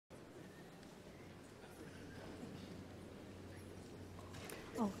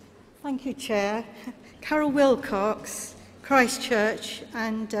Thank you, Chair. Carol Wilcox, Christchurch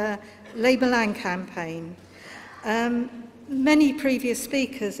and Labour Land Campaign. Many previous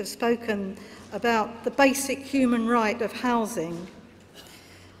speakers have spoken about the basic human right of housing.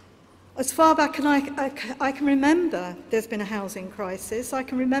 As far back as I can remember, there's been a housing crisis. I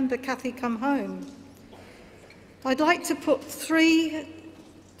can remember Cathy Come Home. I'd like to put three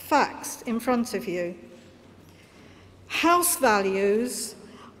facts in front of you. House values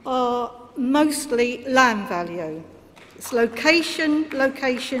are mostly land value. It's location,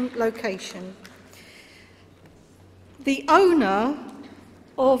 location, location. The owner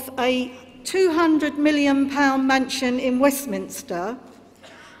of a £200 million mansion in Westminster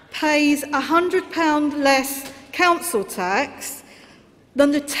pays £100 less council tax than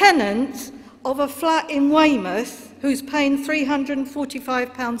the tenant of a flat in Weymouth who's paying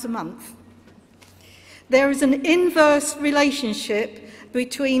 £345 a month. There is an inverse relationship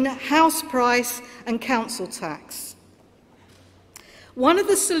between house price and council tax. One of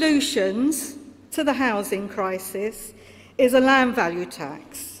the solutions to the housing crisis is a land value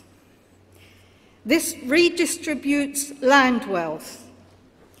tax. This redistributes land wealth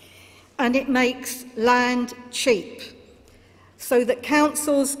and it makes land cheap so that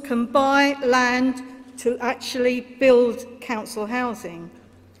councils can buy land to actually build council housing.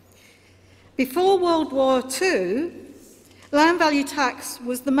 Before World War II, land value tax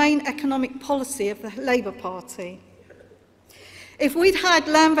was the main economic policy of the Labour Party. If we'd had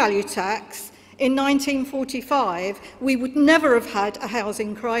land value tax in 1945, we would never have had a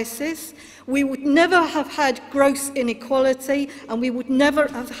housing crisis, we would never have had gross inequality, and we would never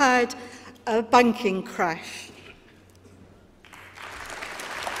have had a banking crash.